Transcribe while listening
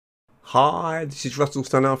Hi, this is Russell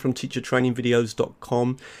Stannard from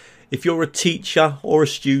teachertrainingvideos.com. If you're a teacher or a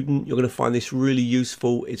student, you're going to find this really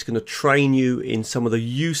useful. It's going to train you in some of the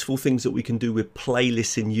useful things that we can do with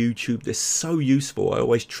playlists in YouTube. They're so useful. I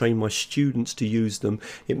always train my students to use them.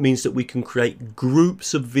 It means that we can create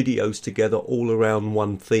groups of videos together all around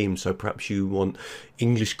one theme. So perhaps you want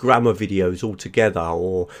English grammar videos all together,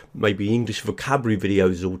 or maybe English vocabulary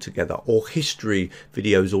videos all together, or history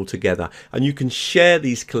videos all together. And you can share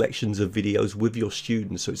these collections of videos with your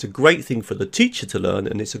students. So it's a great thing for the teacher to learn,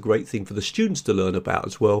 and it's a great thing for the students to learn about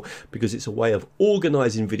as well, because it's a way of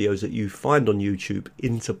organizing videos that you find on YouTube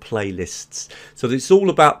into playlists. So it's all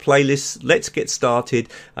about playlists. Let's get started.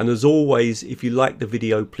 And as always, if you like the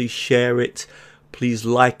video, please share it, please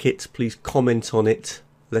like it, please comment on it.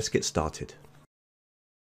 Let's get started.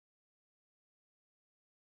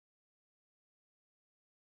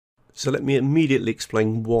 So let me immediately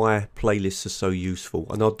explain why playlists are so useful,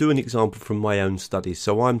 and I'll do an example from my own studies.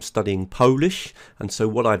 So I'm studying Polish, and so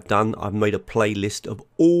what I've done, I've made a playlist of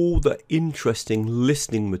all the interesting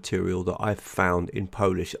listening material that I've found in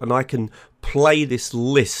Polish, and I can play this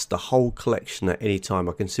list, the whole collection, at any time.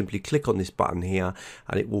 I can simply click on this button here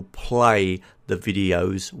and it will play the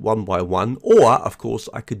videos one by one, or of course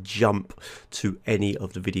I could jump to any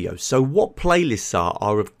of the videos. So what playlists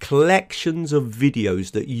are of collections of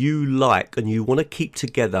videos that you like and you want to keep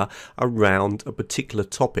together around a particular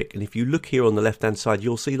topic. And if you look here on the left hand side,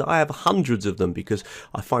 you'll see that I have hundreds of them because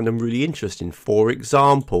I find them really interesting. For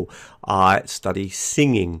example, I study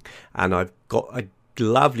singing, and I've got a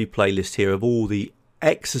lovely playlist here of all the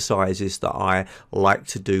exercises that I like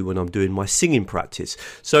to do when I'm doing my singing practice.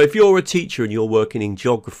 So if you're a teacher and you're working in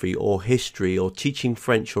geography or history or teaching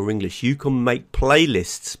French or English, you can make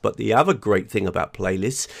playlists. But the other great thing about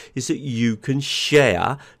playlists is that you can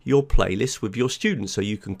share your playlist with your students. So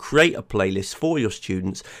you can create a playlist for your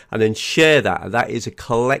students and then share that. That is a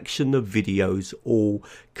collection of videos all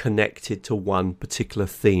connected to one particular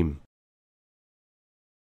theme.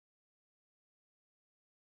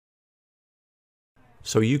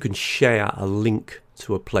 So you can share a link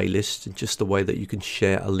to a playlist in just the way that you can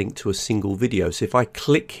share a link to a single video. So if I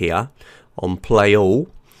click here on play all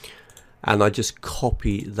and I just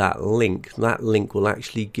copy that link will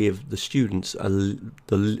actually give the students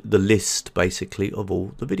the list basically of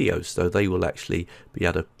all the videos. So they will actually be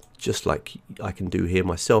able to, just like I can do here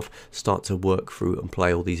myself, start to work through and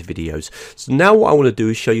play all these videos. So now what I want to do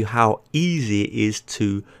is show you how easy it is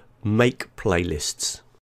to make playlists.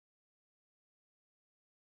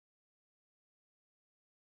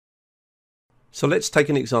 So let's take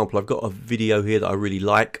an example. I've got a video here that I really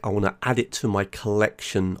like. I want to add it to my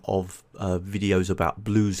collection of videos about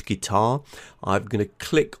blues guitar. I'm going to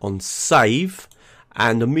click on save,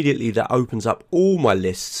 and immediately that opens up all my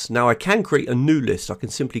lists. Now I can create a new list. I can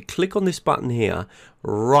simply click on this button here,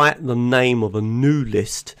 write the name of a new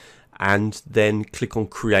list, and then click on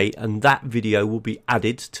create, and that video will be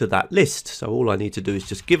added to that list. So all I need to do is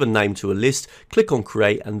just give a name to a list, click on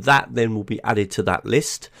create, and that then will be added to that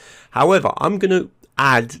list. However, I'm going to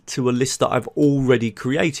add to a list that I've already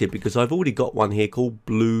created because I've already got one here called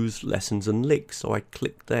Blues Lessons and Licks. So I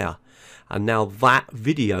click there, and now that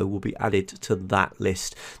video will be added to that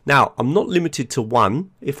list. Now I'm not limited to one.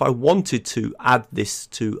 If I wanted to add this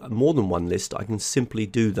to more than one list, I can simply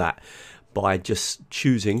do that by just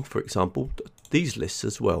choosing, for example, these lists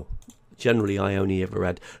as well. Generally, I only ever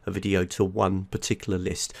add a video to one particular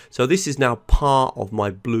list. So this is now part of my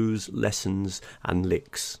Blues Lessons and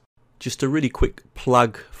Licks. Just a really quick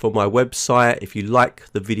plug for my website. If you like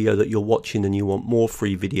the video that you're watching and you want more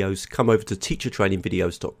free videos, come over to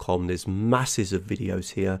teachertrainingvideos.com. There's masses of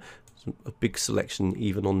videos here, a big selection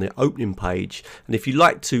even on the opening page. And if you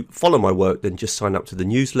like to follow my work, then just sign up to the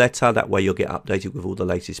newsletter. That way you'll get updated with all the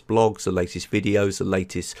latest blogs, the latest videos, the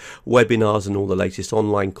latest webinars, and all the latest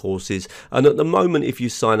online courses. And at the moment, if you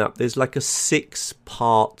sign up, there's like a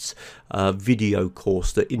 6-part video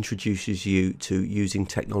course that introduces you to using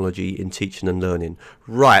technology in teaching and learning.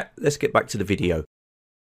 Right, let's get back to the video.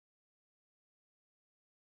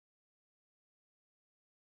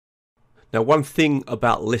 Now, one thing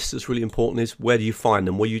about lists that's really important is where do you find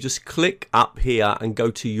them? Well, you just click up here and go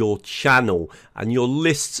to your channel, and your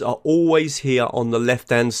lists are always here on the left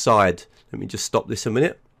hand side. Let me just stop this a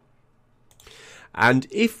minute. And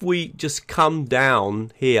if we just come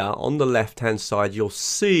down here on the left hand side, you'll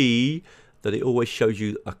see that it always shows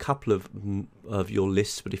you a couple of your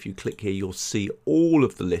lists, but if you click here you'll see all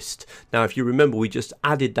of the list. Now if you remember, we just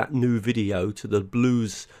added that new video to the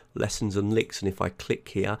blues lessons and licks, and if I click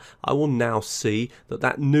here I will now see that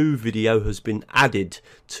that new video has been added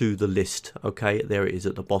to the list. Okay, there it is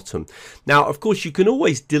at the bottom. Now of course you can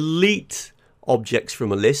always delete objects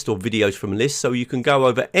from a list or videos from a list, so you can go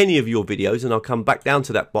over any of your videos, and I'll come back down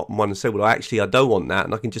to that bottom one and say, well actually I don't want that,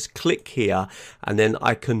 and I can just click here and then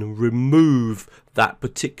I can remove that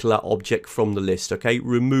particular object from the list. Okay,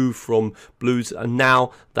 remove from blues, and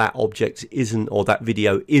now that object isn't, or that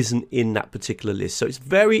video isn't in that particular list. So it's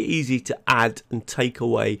very easy to add and take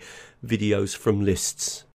away videos from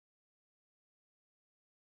lists.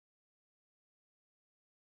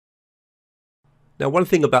 Now one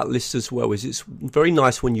thing about lists as well is it's very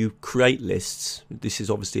nice when you create lists, this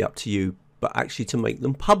is obviously up to you, but actually to make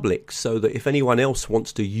them public, so that if anyone else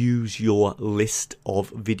wants to use your list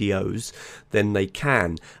of videos then they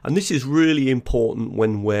can. And this is really important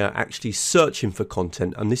when we're actually searching for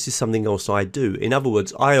content, and this is something else I do. In other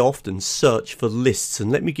words, I often search for lists,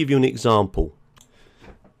 and let me give you an example.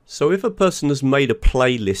 So if a person has made a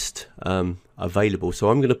playlist available, so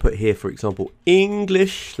I'm going to put here, for example,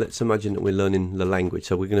 English. Let's imagine that we're learning the language,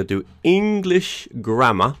 so we're going to do English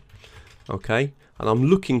grammar, okay, and I'm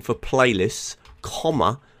looking for playlists,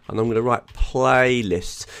 comma, and I'm going to write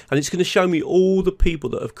playlists, and it's going to show me all the people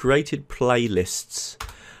that have created playlists,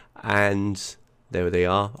 and there they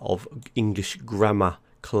are, of English grammar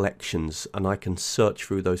collections, and I can search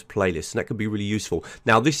through those playlists, and that can be really useful.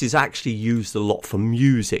 Now this is actually used a lot for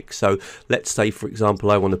music, so let's say for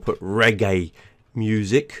example I want to put reggae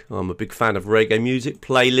music. I'm a big fan of reggae music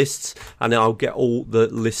playlists, and I'll get all the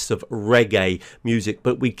lists of reggae music.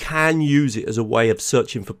 But we can use it as a way of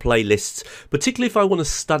searching for playlists, particularly if I want to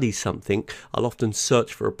study something. I'll often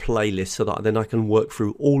search for a playlist so that then I can work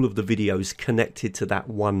through all of the videos connected to that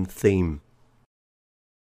one theme.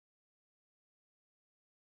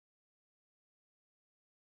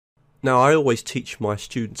 Now I always teach my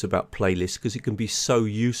students about playlists because it can be so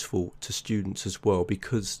useful to students as well,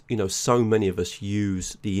 because you know so many of us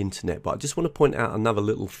use the internet. But I just want to point out another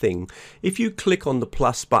little thing. If you click on the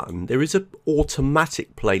plus button, there is an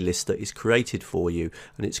automatic playlist that is created for you,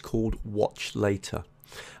 and it's called Watch Later.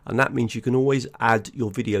 And that means you can always add your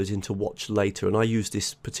videos into Watch Later, and I use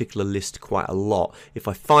this particular list quite a lot. If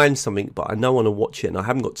I find something but I don't want to watch it and I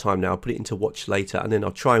haven't got time now, I'll put it into Watch Later and then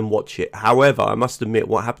I'll try and watch it. However, I must admit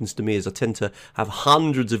what happens to me is I tend to have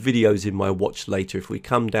hundreds of videos in my Watch Later. If we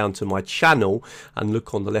come down to my channel and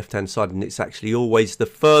look on the left hand side, and it's actually always the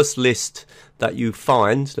first list that you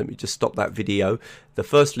find. Let me just stop that video. The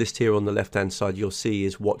first list here on the left hand side you'll see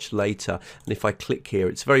is Watch Later, and if I click here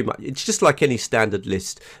it's just like any standard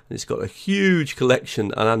list, and it's got a huge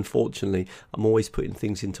collection, and unfortunately I'm always putting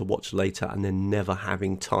things into Watch Later and then never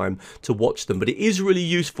having time to watch them. But it is really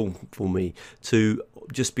useful for me to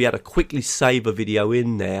just be able to quickly save a video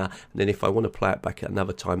in there, and then if I want to play it back at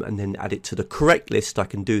another time and then add it to the correct list, I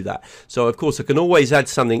can do that. So of course I can always add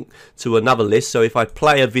something to another list. So if I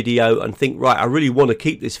play a video and think, right, I really want to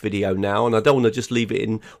keep this video now and I don't want to just leave it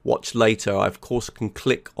in Watch Later, I of course can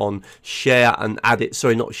click on share and add it,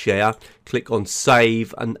 sorry, not share, click on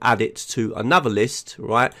save and add it to another list,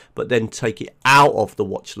 right, but then take it out of the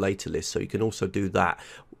Watch Later list. So you can also do that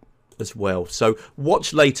as well. So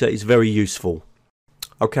Watch Later is very useful.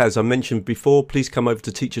 Okay, as I mentioned before, please come over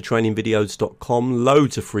to teachertrainingvideos.com,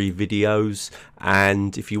 loads of free videos,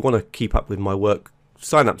 and if you want to keep up with my work,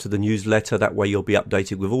 sign up to the newsletter. That way you'll be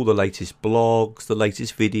updated with all the latest blogs, the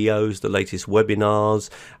latest videos, the latest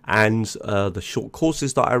webinars, and the short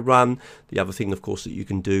courses that I run. The other thing, of course, that you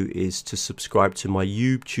can do is to subscribe to my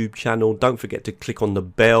YouTube channel. Don't forget to click on the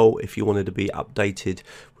bell if you wanted to be updated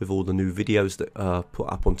with all the new videos that are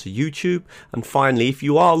put up onto YouTube. And finally, if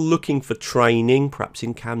you are looking for training, perhaps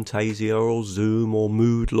in Camtasia or Zoom or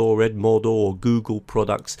Moodle or Edmodo or Google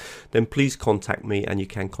products, then please contact me, and you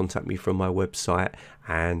can contact me from my website.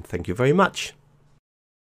 And thank you very much.